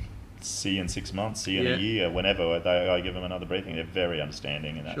 See you in 6 months, see you in a year, whenever I give them another briefing. They're very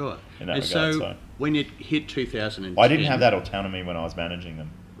understanding in that, in that regard. So when you hit 2010... I didn't have that autonomy when I was managing them.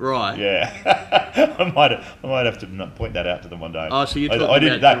 Right. Yeah. I might have to point that out to them one day. Oh, so you're talking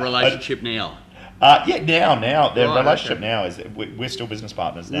about the relationship now? Now. The relationship now is we're still business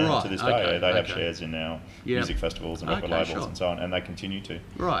partners now to this day. They have shares in our music festivals and record labels and so on, and they continue to.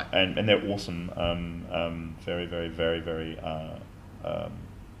 Right. And they're awesome. Very, very, very, very...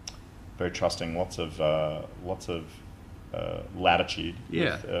 very trusting, lots of latitude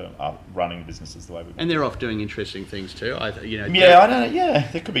with running businesses the way we want. And they're off doing interesting things too. I don't know.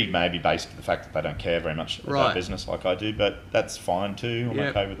 Yeah, there could be maybe based on the fact that they don't care very much about business like I do, but that's fine too. I'm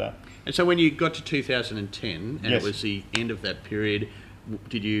okay with that. And so when you got to 2010, and it was the end of that period,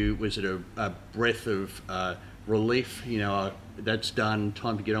 was it a breath of relief? That's done.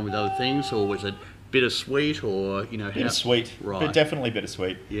 Time to get on with other things, or was it bittersweet, or bittersweet, right? But definitely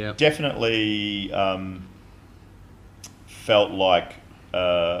bittersweet. Yeah, definitely felt like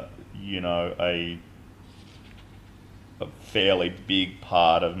a fairly big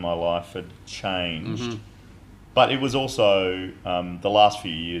part of my life had changed, but it was also the last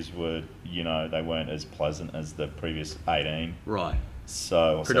few years were they weren't as pleasant as the previous 18. Right.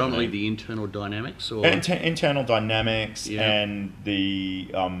 So predominantly the internal dynamics, or internal dynamics, and the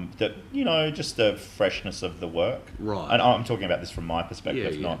just the freshness of the work. Right. And I'm talking about this from my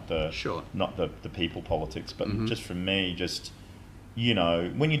perspective, not the people politics, but just from me,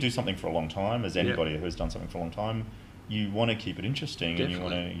 when you do something for a long time, as anybody who has done something for a long time, you want to keep it interesting.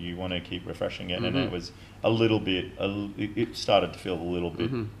 Definitely. And you want to keep refreshing it, and it was a little bit. It started to feel a little bit,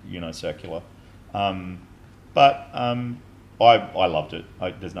 circular. But I loved it.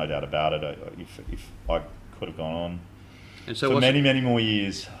 There's no doubt about it. If I could have gone on And so for many more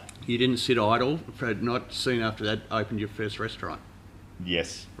years. You didn't sit idle. For not soon after that, opened your first restaurant.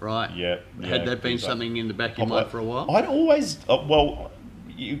 Yes. Right. Yeah. Had that been something in the back of your mind for a while? I'd always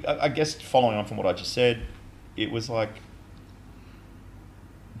I guess following on from what I just said, it was like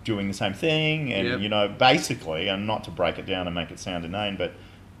doing the same thing, and basically, and not to break it down and make it sound inane, but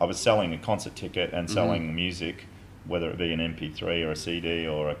I was selling a concert ticket and selling music, whether it be an MP3 or a CD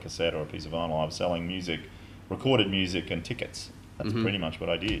or a cassette or a piece of vinyl. I was selling music, recorded music, and tickets. That's pretty much what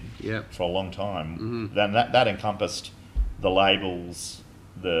I did for a long time. Then that encompassed the labels,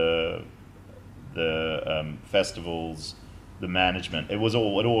 the festivals, the management. It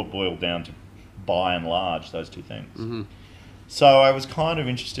all boiled down to, by and large, those two things. So I was kind of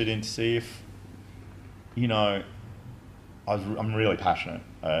interested in to see if, I'm really passionate,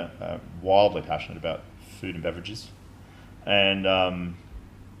 wildly passionate about food and beverages, and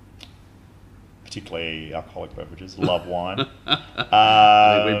particularly alcoholic beverages. Love wine. We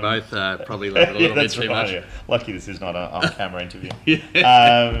both probably love it a little bit too much. Yeah. Lucky this is not an on-camera interview.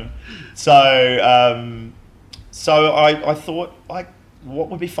 So I thought, like, what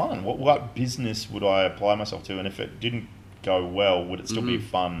would be fun? What business would I apply myself to? And if it didn't go well, would it still be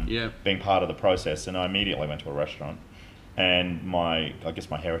fun being part of the process? And I immediately went to a restaurant. And I guess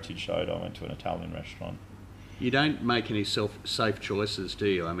my heritage showed. I went to an Italian restaurant. You don't make any safe choices, do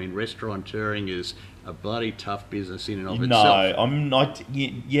you? I mean, restaurateuring is a bloody tough business in and of itself. No, I'm not.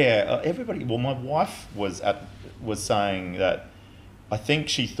 Yeah, everybody. Well, my wife was saying that. I think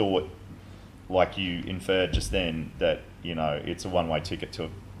she thought, like you inferred just then, that it's a one-way ticket to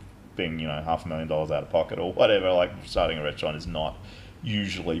being $500,000 out of pocket or whatever. Like, starting a restaurant is not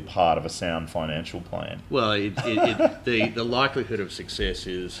usually part of a sound financial plan. Well, the likelihood of success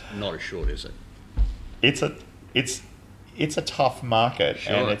is not assured, is it? It's a tough market,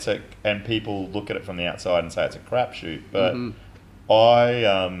 sure. and people look at it from the outside and say it's a crapshoot. But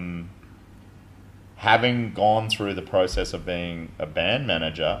I, having gone through the process of being a band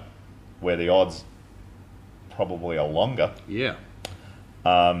manager, where the odds probably are longer. Yeah.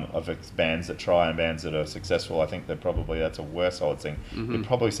 Of bands that try and bands that are successful, I think that's a worse odds thing. It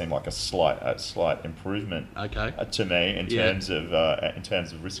probably seemed like a slight improvement. Okay. To me in terms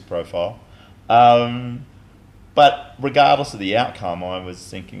of risk profile. But regardless of the outcome, I was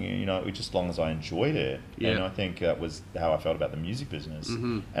thinking, just as long as I enjoyed it, and I think that was how I felt about the music business.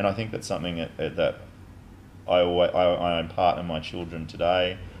 And I think that's something that I impart on my children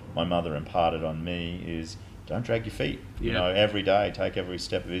today. My mother imparted on me is, don't drag your feet. Every day, take every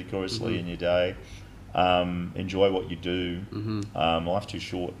step vigorously in your day. Enjoy what you do. Life's too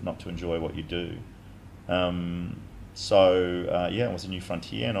short not to enjoy what you do. So it was a new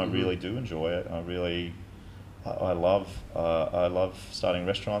frontier, and I really do enjoy it. I love starting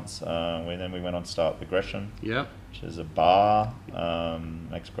restaurants. Then we went on to start the Gresham, which is a bar,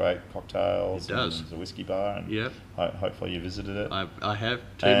 makes great cocktails. It does. It's a whiskey bar, and hopefully you visited it. I have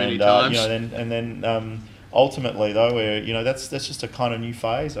many times. Then ultimately though, that's just a kind of new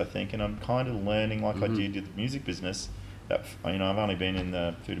phase, I think, and I'm kind of learning, like I did with the music business. That I've only been in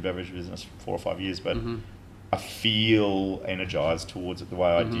the food and beverage business for 4 or 5 years, but I feel energized towards it the way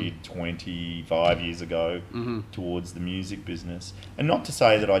I did 25 years ago towards the music business. And not to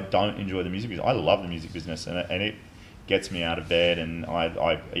say that I don't enjoy the music business. I love the music business, and it gets me out of bed, and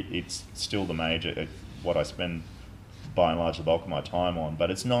it's still the major, what I spend by and large the bulk of my time on.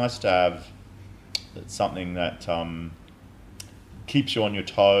 But it's nice to have something that keeps you on your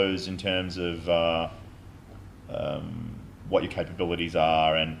toes in terms of what your capabilities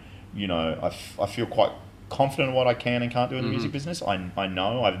are, and I feel quite confident in what I can and can't do in the music business. I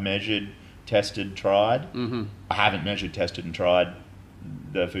know I've measured, tested, tried. I haven't measured, tested, and tried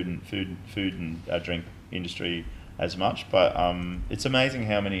the food and drink industry as much, but it's amazing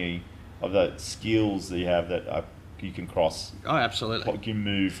how many of the skills that you have that you can cross. Oh, absolutely. You can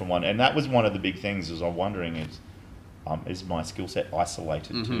move from one, and that was one of the big things. Is I'm wondering is my skill set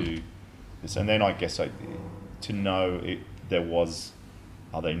isolated to this? And then I guess to know there was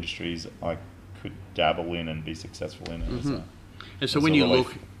other industries I could dabble in and be successful in. And so when you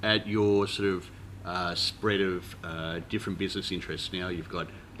look at your sort of spread of different business interests now, you've got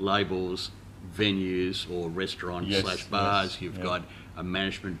labels, venues or restaurants / bars, you've got a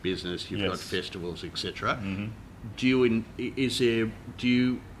management business, you've got festivals, etc. Do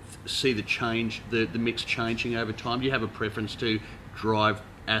you see the mix changing over time? Do you have a preference to drive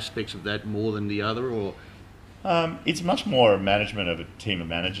aspects of that more than the other, or? It's much more a management of a team of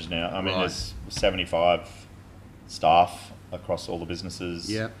managers now. I mean, Right. there's 75 staff across all the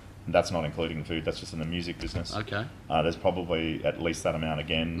businesses. Yeah. And that's not including the food. That's just in the music business. Okay. There's probably at least that amount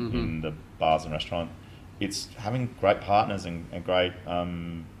again in the bars and restaurant. It's having great partners and great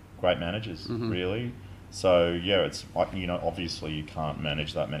great managers, really. So yeah, it's obviously you can't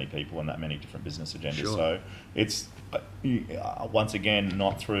manage that many people and that many different business agendas. Sure. So it's once again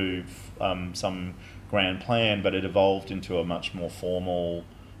not through some grand plan, but it evolved into a much more formal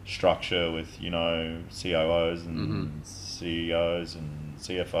structure with COOs and CEOs and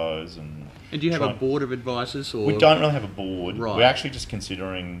CFOs and. And do you have a board of advisors? Or We don't really have a board. Right. We're actually just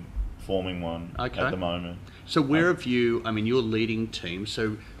considering forming one Okay. at the moment. So where have you? I mean, you're leading team.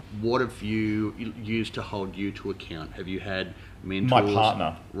 So what have you used to hold you to account? Have you had mentors? My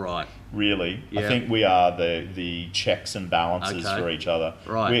partner. Right. Really, Yeah. I think we are the checks and balances Okay. for each other.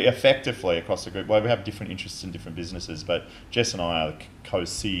 Right. We effectively across the group. Well, we have different interests in different businesses, but Jess and I are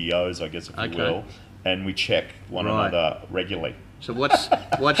co-CEOs, I guess, if Okay. you will, and we check one Right. another regularly. So what's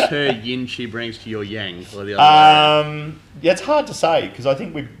her yin she brings to your yang, or the other way around? Yeah, it's hard to say because I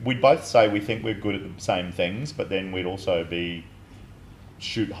think we'd both say we think we're good at the same things, but then we'd also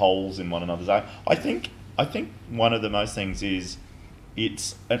shoot holes in one another's eye. I think one of the most things is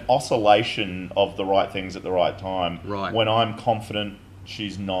it's an oscillation of the right things at the right time. Right. When I'm confident,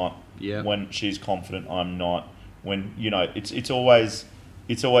 she's not. Yeah. When she's confident, I'm not. When it's always.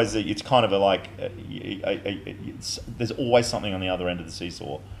 It's kind of there's always something on the other end of the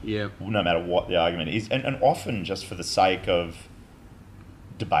seesaw. Yeah. No matter what the argument is, and often just for the sake of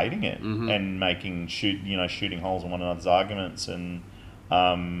debating it and shooting holes in one another's arguments. And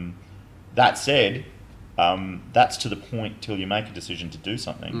that said, that's to the point till you make a decision to do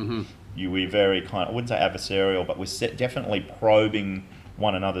something. We're very I wouldn't say adversarial, but we're definitely probing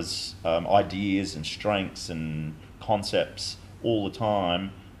one another's ideas and strengths and concepts all the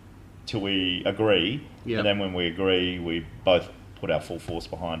time till we agree. Yep. And then when we agree, we both put our full force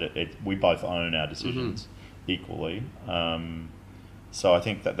behind it. We both own our decisions equally. So I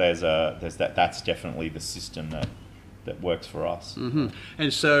think that that's definitely the system that works for us.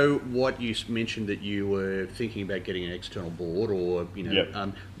 And so what you mentioned that you were thinking about getting an external board, or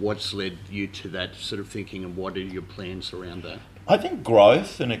Yep. what's led you to that sort of thinking, and what are your plans around that? I think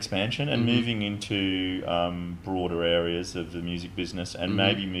growth and expansion and moving into broader areas of the music business and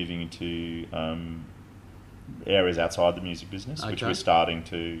maybe moving into areas outside the music business, which Okay. we're starting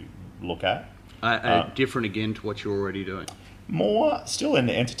to look at. Different again to what you're already doing. More still in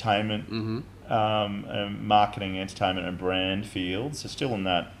the entertainment, marketing, entertainment and brand fields. So still in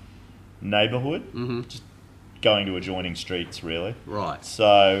that neighbourhood, just going to adjoining streets really. Right.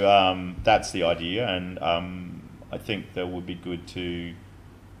 So that's the idea, and I think that would be good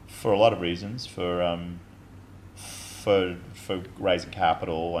for a lot of reasons, for raising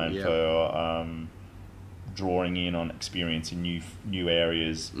capital and Yep. for drawing in on experience in new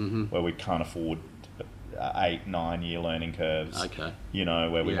areas where we can't afford 8-9 year learning curves. Okay.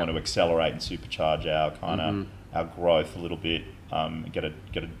 Where we Yeah. want to accelerate and supercharge our kind of our growth a little bit, get a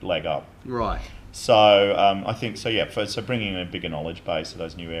leg up. Right. So I think so. Yeah. So bringing in a bigger knowledge base of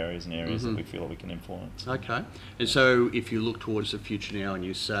those new areas and areas that we feel we can influence. Okay. And so if you look towards the future now and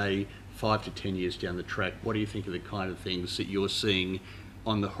you say 5 to 10 years down the track, what do you think are the kind of things that you're seeing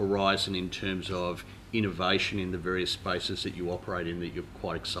on the horizon in terms of innovation in the various spaces that you operate in that you're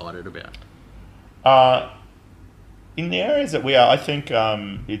quite excited about? In the areas that we are, I think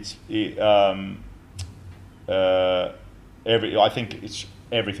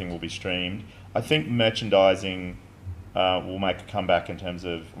everything will be streamed. I think merchandising will make a comeback in terms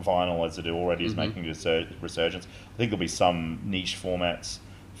of vinyl, as it already is making a resurgence. I think there'll be some niche formats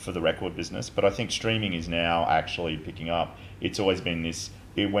for the record business, but I think streaming is now actually picking up. It's always been this,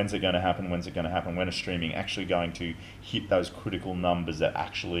 when's it going to happen, when's it going to happen, when is streaming actually going to hit those critical numbers that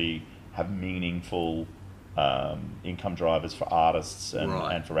actually have meaningful income drivers for artists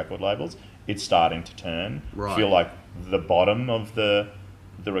and for record labels. It's starting to turn. Right. I feel like the bottom of the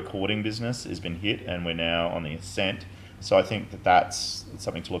recording business has been hit and we're now on the ascent. So I think that's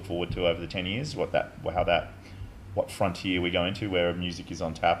something to look forward to over the 10 years, what frontier we go into where music is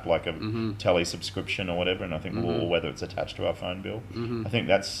on tap, like a tele subscription or whatever, and I think or whether it's attached to our phone bill. I think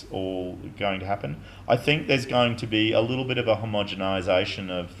that's all going to happen. I think there's going to be a little bit of a homogenization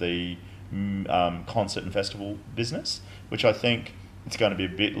of the concert and festival business, which I think it's going to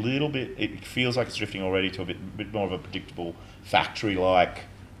be it feels like it's drifting already to a bit more of a predictable factory-like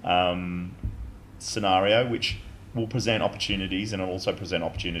scenario, which will present opportunities, and it'll also present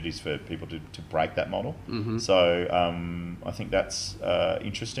opportunities for people to break that model. So I think that's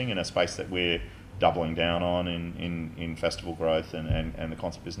interesting in a space that we're doubling down on in festival growth and the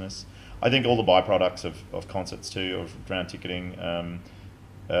concert business. I think all the byproducts of concerts too, of around ticketing.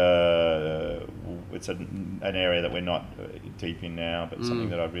 It's an area that we're not deep in now, but something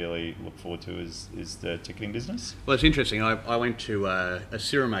that I really look forward to is the ticketing business. Well, it's interesting. I went to a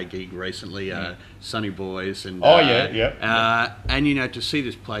Sirime gig recently, Sunny Boys, and and you know, to see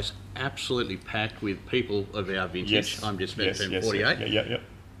this place absolutely packed with people of our vintage. Yes. I'm just about 48. Yeah.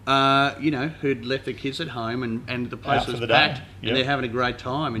 You know, who'd left their kids at home, and the place was the packed, day. and they're having a great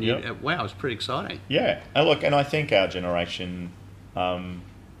time, and Yep. wow, it was pretty exciting. Yeah, and look, and I think our generation,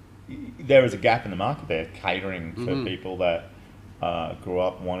 there is a gap in the market there, catering for people that grew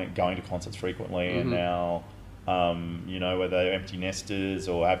up going to concerts frequently, and now, you know, whether they're empty nesters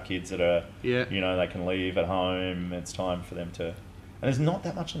or have kids that are, you know, they can leave at home. It's time for them to. And there's not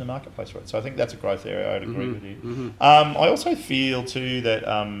that much in the marketplace for it. So I think that's a growth area. I'd agree with you. I also feel too that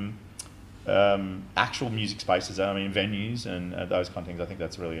actual music spaces, I mean venues and those kind of things, I think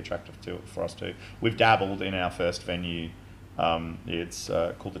that's really attractive for us too. We've dabbled in our first venue. It's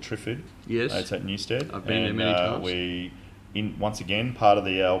called the Triffid. Yes. It's at Newstead. I've been there many times. Once again, part of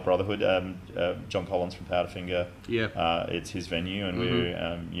the Owl Brotherhood, John Collins from Powderfinger. Yeah. It's his venue, and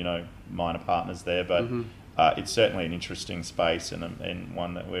we're you know, minor partners there, but. It's certainly an interesting space and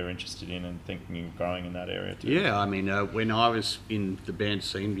one that we're interested in and thinking of growing in that area too. Yeah, I mean, when I was in the band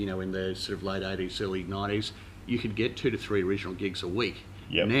scene, you know, in the sort of late 80s, early 90s, you could get 2 to 3 original gigs a week.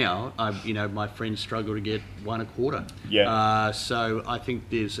 Yep. Now, you know, my friends struggle to get 1 a quarter. Yeah. So I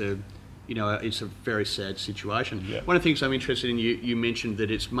think there's you know, it's a very sad situation. Yep. One of the things I'm interested in, you mentioned that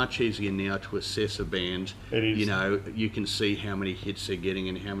it's much easier now to assess a band. It is. You know, you can see how many hits they're getting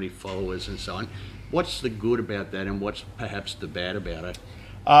and how many followers and so on. What's the good about that, and what's perhaps the bad about it?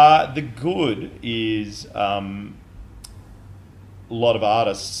 The good is a lot of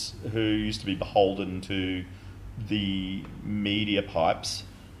artists who used to be beholden to the media pipes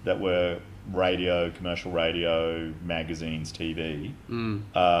that were radio, commercial radio, magazines, TV,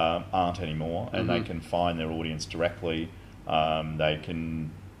 aren't anymore, and they can find their audience directly. They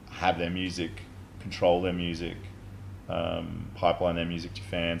can have their music, control their music, pipeline their music to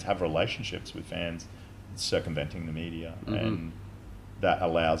fans, have relationships with fans, circumventing the media, and that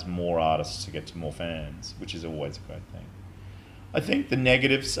allows more artists to get to more fans, which is always a great thing. I think the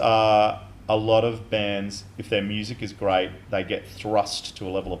negatives are a lot of bands, if their music is great, they get thrust to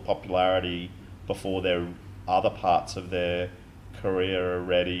a level of popularity before their other parts of their career are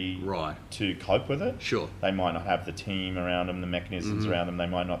ready to cope with it. Sure. They might not have the team around them, the mechanisms around them. They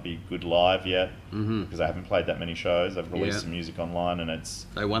might not be good live yet because they haven't played that many shows. They've released some music online and it's...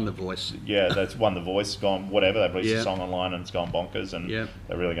 They won The Voice. Yeah, that's won The Voice, gone whatever. They've released a song online and it's gone bonkers and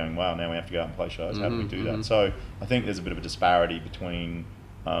they're really going, wow, now we have to go out and play shows. How do we do that? So I think there's a bit of a disparity between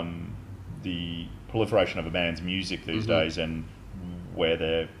the proliferation of a band's music these days and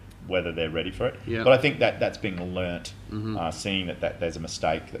whether they're ready for it. Yeah. But I think that's being learnt, seeing that there's a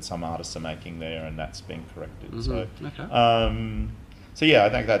mistake that some artists are making there and that's being corrected. So, so yeah, I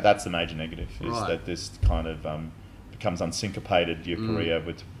think that's the major negative, is that this kind of becomes unsyncopated, your career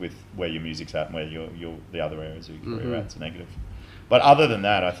with where your music's at and where your the other areas of your career are at. It's a negative. But other than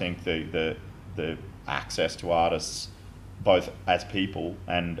that, I think the access to artists, both as people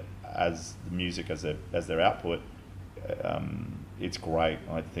and as the music as their output, it's great.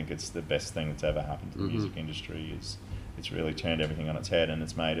 I think it's the best thing that's ever happened to the music industry. It's really turned everything on its head and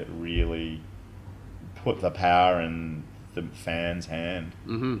it's made it really put the power in the fans' hand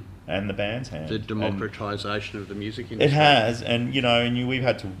and the band's hand. The democratisation of the music industry. It has, and we've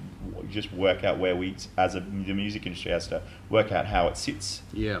had to just work out where the music industry has to work out how it sits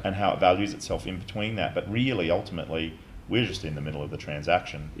and how it values itself in between that. But really, ultimately, we're just in the middle of the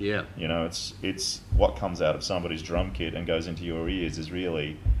transaction. Yeah. It's what comes out of somebody's drum kit and goes into your ears is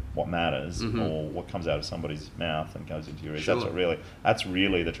really what matters, or what comes out of somebody's mouth and goes into your ears. Sure. That's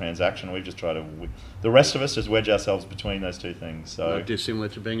really the transaction. We've just tried to, the rest of us just wedge ourselves between those two things. So not dissimilar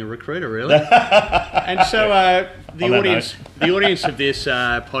to being a recruiter, really. And so the audience of this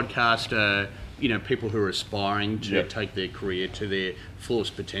podcast, people who are aspiring to take their career to their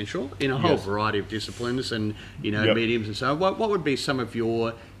fullest potential in a whole variety of disciplines and mediums and so on. What would be some of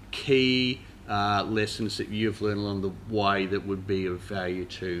your key lessons that you've learned along the way that would be of value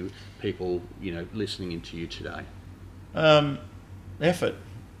to people listening into you today? Effort,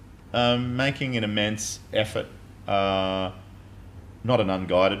 making an immense effort, not an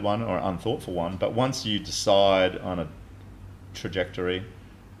unguided one or unthoughtful one, but once you decide on a trajectory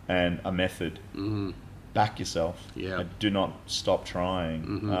and a method, back yourself. Do not stop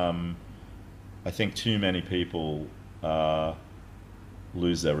trying. I think too many people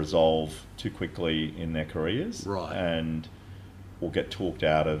lose their resolve too quickly in their careers, right, and or get talked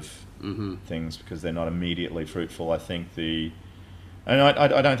out of things because they're not immediately fruitful. I think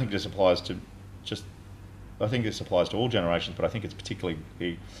I don't think this applies to just. I think this applies to all generations, but I think it's particularly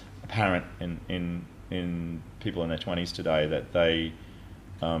apparent in people in their 20s today that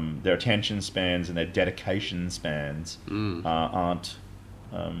their attention spans and their dedication spans aren't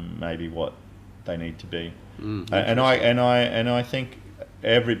maybe what they need to be. And I think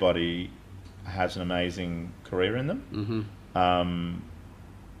everybody has an amazing career in them.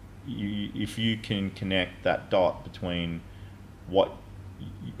 If you can connect that dot between what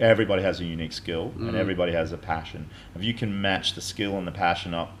everybody has a unique skill and everybody has a passion. If you can match the skill and the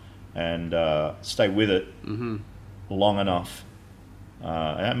passion up and stay with it long enough,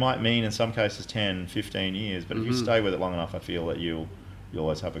 and that might mean in some cases 10, 15 years, but if you stay with it long enough, I feel that you'll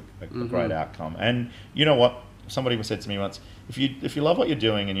always have a great outcome. And you know what? Somebody said to me once, if you love what you're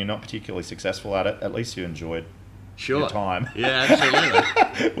doing and you're not particularly successful at it, at least you enjoyed your time. Yeah,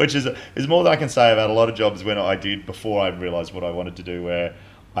 absolutely. Which is more than I can say about a lot of jobs when I did before I realised what I wanted to do, where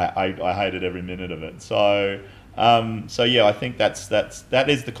I hated every minute of it. So yeah, I think that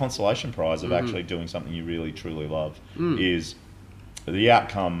is the consolation prize of actually doing something you really truly love. Is the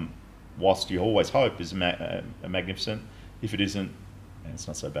outcome, whilst you always hope, is magnificent. If it isn't, it's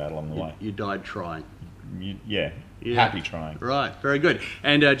not so bad along the way. You died trying. Yeah, happy trying. Right, very good.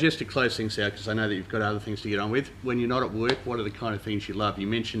 And just to close things out, because I know that you've got other things to get on with, when you're not at work, what are the kind of things you love? You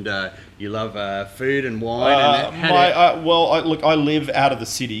mentioned you love food and wine. I live out of the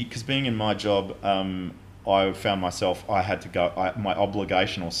city, because being in my job, I found myself, I had to go, my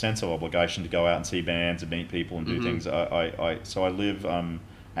obligation or sense of obligation to go out and see bands and meet people and do things. So I live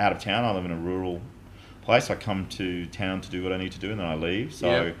out of town. I live in a rural place. I come to town to do what I need to do, and then I leave.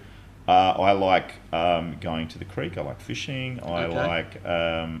 So I like going to the creek. I like fishing. I like,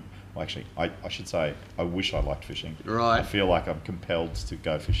 actually, I should say, I wish I liked fishing. Right. I feel like I'm compelled to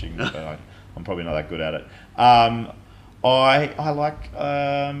go fishing, but I'm probably not that good at it. I like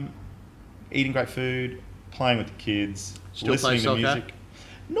eating great food, playing with the kids, listening to music.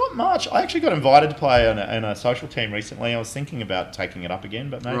 Not much. I actually got invited to play on a social team recently. I was thinking about taking it up again,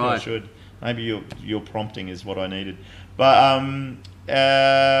 but maybe I should. Maybe your prompting is what I needed. But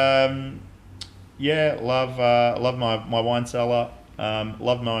yeah, love my wine cellar.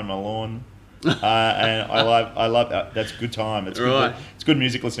 Love mowing my lawn. And I love that's good time. It's good. It's good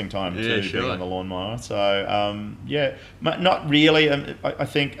music listening time too. Being on the lawnmower. So yeah, not really. I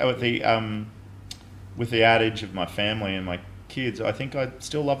think with the adage of my family and my kids, I think I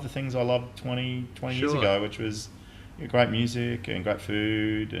still love the things I loved 20 years ago, which was great music and great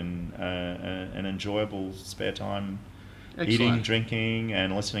food and enjoyable spare time. Excellent. Eating, drinking,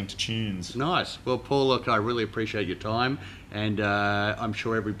 and listening to tunes. Nice. Well, Paul, look, I really appreciate your time, and I'm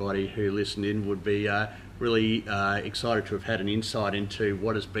sure everybody who listened in would be really excited to have had an insight into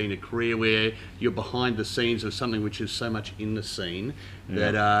what has been a career where you're behind the scenes of something which is so much in the scene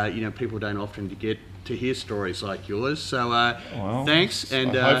that people don't often get to hear stories like yours. So thanks,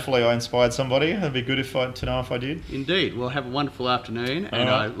 and hopefully I inspired somebody. It'd be good to know if I did. Indeed. Well, have a wonderful afternoon, and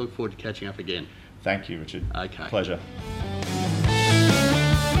I look forward to catching up again. Thank you, Richard. Okay. Pleasure.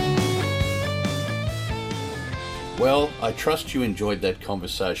 Well, I trust you enjoyed that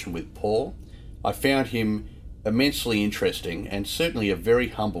conversation with Paul. I found him immensely interesting and certainly a very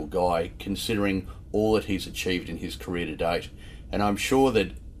humble guy considering all that he's achieved in his career to date. And I'm sure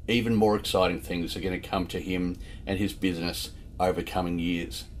that even more exciting things are going to come to him and his business over coming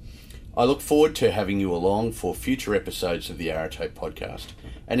years. I look forward to having you along for future episodes of the Arete podcast.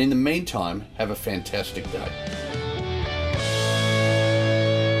 And in the meantime, have a fantastic day.